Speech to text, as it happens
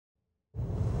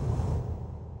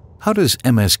How does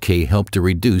MSK help to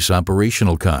reduce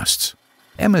operational costs?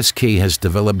 MSK has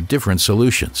developed different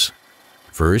solutions.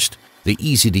 First, the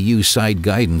easy-to-use side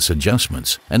guidance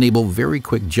adjustments enable very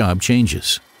quick job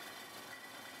changes.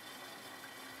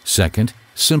 Second,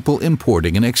 simple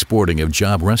importing and exporting of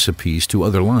job recipes to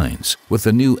other lines with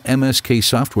the new MSK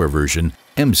software version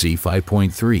EMSY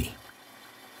 5.3.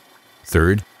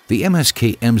 Third, the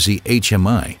MSK EMSY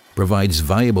HMI provides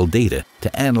valuable data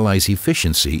to analyze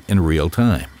efficiency in real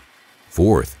time.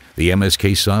 Fourth, the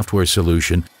MSK software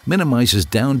solution minimizes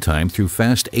downtime through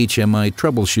fast HMI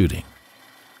troubleshooting.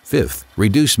 Fifth,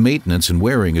 reduced maintenance and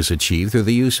wearing is achieved through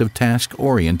the use of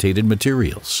task-oriented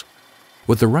materials.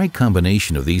 With the right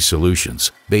combination of these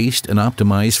solutions, based and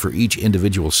optimized for each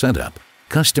individual setup,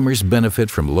 customers benefit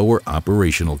from lower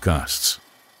operational costs.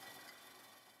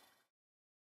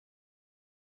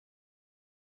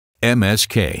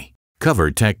 MSK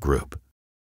Covertech Group.